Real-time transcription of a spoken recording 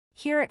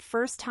Here at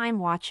First Time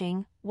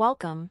Watching,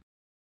 welcome.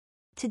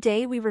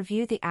 Today we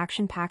review the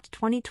action-packed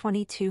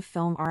 2022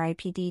 film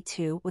R.I.P.D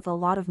 2 with a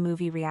lot of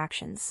movie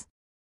reactions.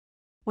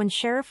 When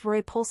Sheriff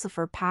Roy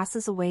Pulsipher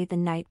passes away the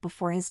night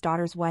before his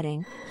daughter's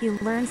wedding, he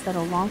learns that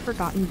a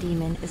long-forgotten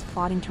demon is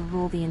plotting to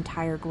rule the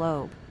entire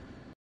globe.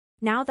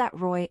 Now that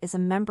Roy is a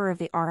member of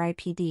the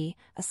R.I.P.D,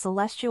 a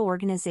celestial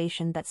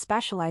organization that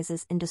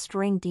specializes in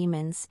destroying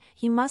demons,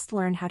 he must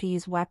learn how to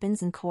use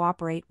weapons and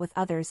cooperate with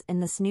others in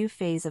this new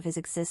phase of his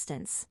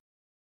existence.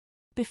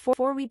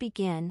 Before we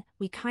begin,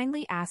 we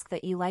kindly ask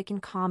that you like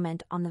and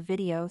comment on the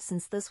video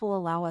since this will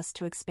allow us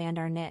to expand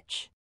our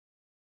niche.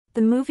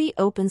 The movie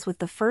opens with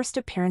the first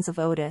appearance of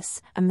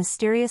Otis, a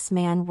mysterious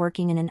man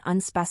working in an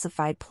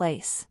unspecified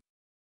place.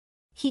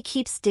 He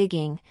keeps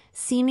digging,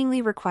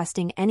 seemingly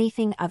requesting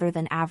anything other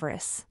than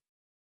avarice.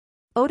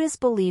 Otis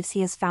believes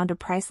he has found a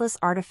priceless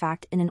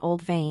artifact in an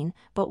old vein,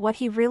 but what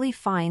he really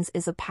finds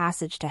is a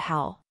passage to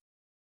hell.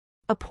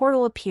 A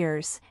portal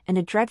appears, and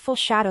a dreadful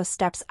shadow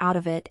steps out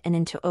of it and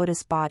into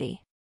Otis'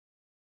 body.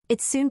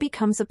 It soon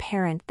becomes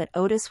apparent that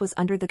Otis was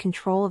under the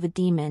control of a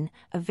demon,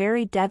 a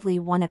very deadly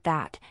one at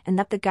that, and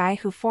that the guy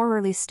who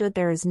formerly stood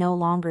there is no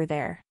longer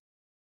there.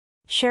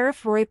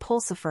 Sheriff Roy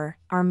Pulsipher,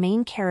 our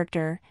main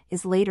character,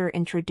 is later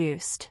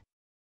introduced.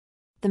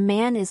 The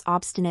man is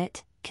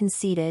obstinate,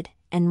 conceited,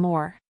 and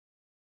more.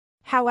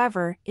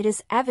 However, it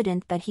is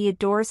evident that he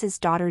adores his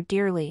daughter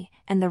dearly,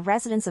 and the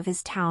residents of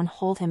his town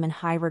hold him in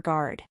high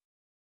regard.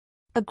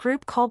 A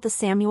group called the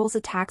Samuels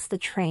attacks the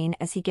train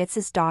as he gets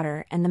his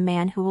daughter and the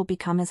man who will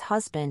become his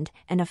husband,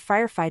 and a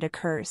firefight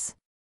occurs.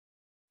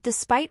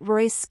 Despite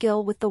Roy's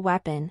skill with the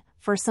weapon,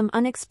 for some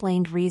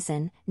unexplained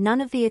reason,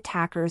 none of the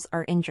attackers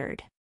are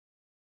injured.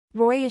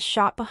 Roy is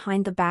shot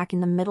behind the back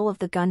in the middle of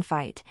the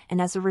gunfight, and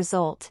as a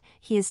result,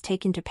 he is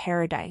taken to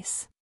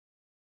paradise.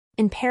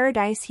 In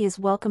paradise he is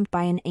welcomed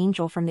by an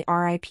angel from the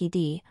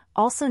R.I.P.D,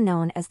 also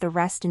known as the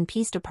Rest in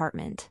Peace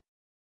Department.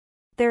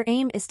 Their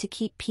aim is to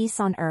keep peace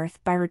on Earth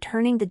by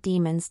returning the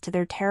demons to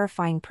their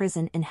terrifying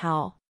prison in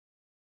hell.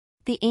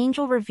 The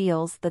angel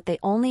reveals that they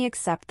only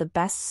accept the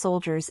best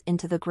soldiers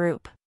into the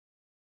group.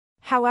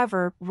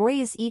 However, Roy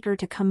is eager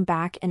to come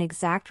back and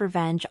exact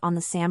revenge on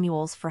the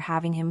Samuels for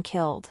having him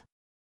killed.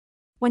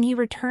 When he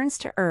returns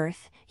to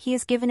Earth, he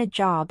is given a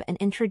job and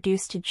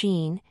introduced to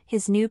Jean,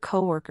 his new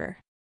co-worker.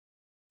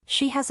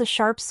 She has a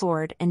sharp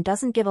sword and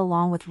doesn't get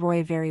along with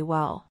Roy very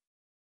well.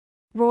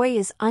 Roy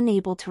is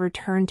unable to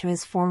return to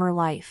his former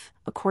life,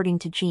 according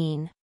to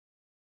Jean.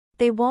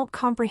 They won't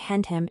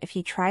comprehend him if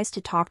he tries to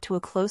talk to a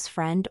close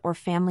friend or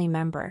family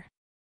member.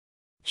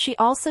 She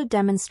also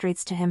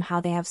demonstrates to him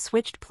how they have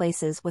switched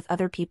places with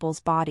other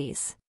people's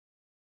bodies.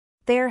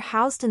 They are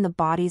housed in the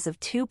bodies of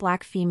two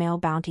black female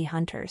bounty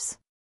hunters.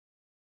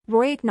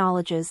 Roy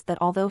acknowledges that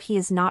although he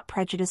is not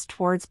prejudiced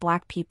towards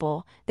black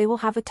people, they will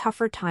have a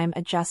tougher time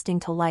adjusting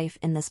to life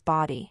in this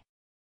body.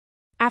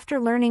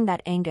 After learning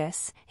that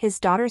Angus, his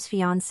daughter's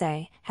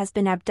fiancé, has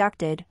been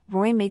abducted,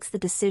 Roy makes the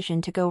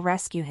decision to go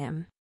rescue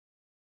him.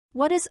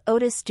 What is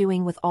Otis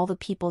doing with all the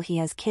people he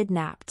has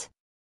kidnapped?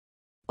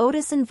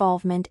 Otis'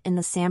 involvement in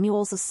the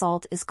Samuels'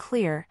 assault is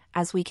clear,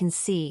 as we can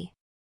see.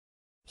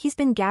 He's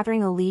been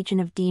gathering a legion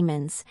of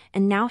demons,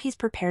 and now he's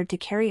prepared to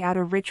carry out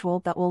a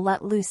ritual that will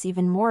let loose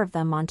even more of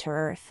them onto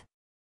Earth.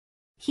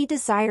 He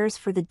desires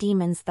for the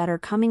demons that are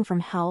coming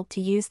from hell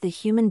to use the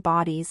human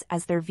bodies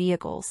as their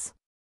vehicles.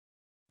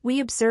 We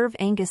observe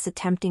Angus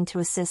attempting to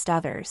assist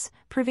others,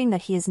 proving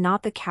that he is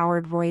not the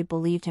coward Roy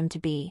believed him to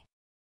be.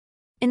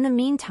 In the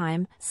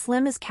meantime,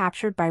 Slim is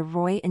captured by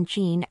Roy and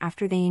Jean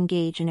after they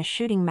engage in a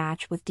shooting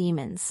match with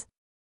demons.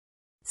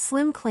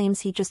 Slim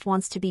claims he just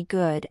wants to be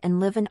good and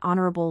live an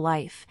honorable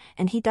life,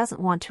 and he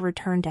doesn't want to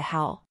return to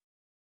hell.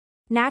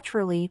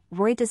 Naturally,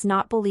 Roy does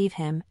not believe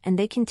him, and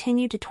they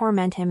continue to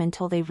torment him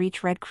until they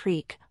reach Red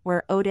Creek,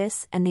 where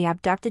Otis and the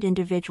abducted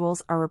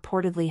individuals are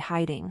reportedly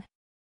hiding.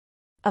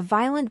 A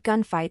violent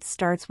gunfight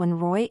starts when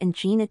Roy and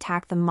Jean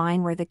attack the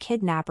mine where the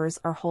kidnappers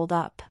are holed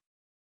up.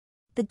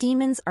 The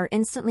demons are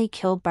instantly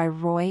killed by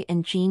Roy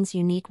and Jean's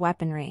unique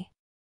weaponry.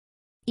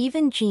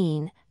 Even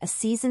Jean, a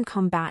seasoned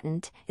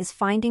combatant, is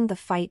finding the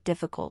fight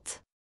difficult.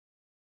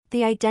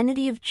 The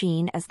identity of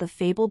Jean as the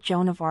fabled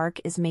Joan of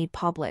Arc is made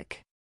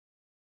public.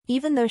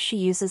 Even though she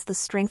uses the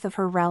strength of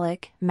her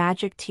relic,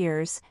 magic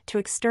tears, to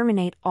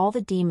exterminate all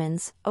the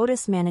demons,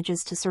 Otis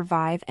manages to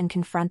survive and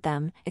confront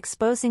them,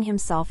 exposing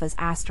himself as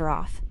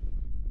Astaroth.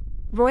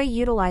 Roy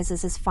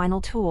utilizes his final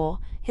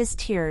tool, his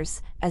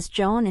tears, as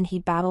Joan and he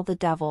battle the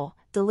devil,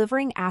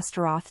 delivering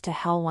Astaroth to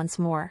hell once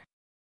more.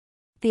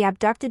 The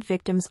abducted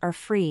victims are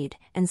freed,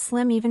 and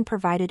Slim even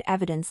provided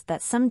evidence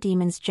that some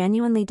demons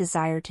genuinely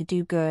desire to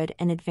do good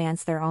and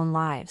advance their own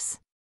lives.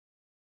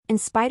 In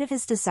spite of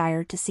his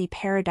desire to see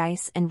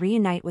paradise and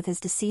reunite with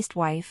his deceased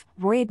wife,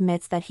 Roy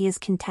admits that he is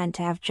content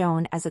to have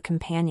Joan as a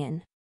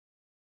companion.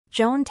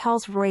 Joan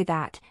tells Roy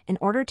that, in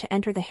order to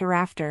enter the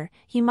hereafter,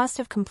 he must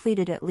have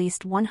completed at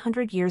least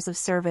 100 years of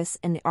service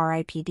in the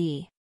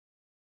R.I.P.D.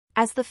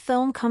 As the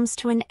film comes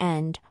to an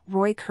end,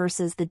 Roy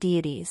curses the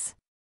deities.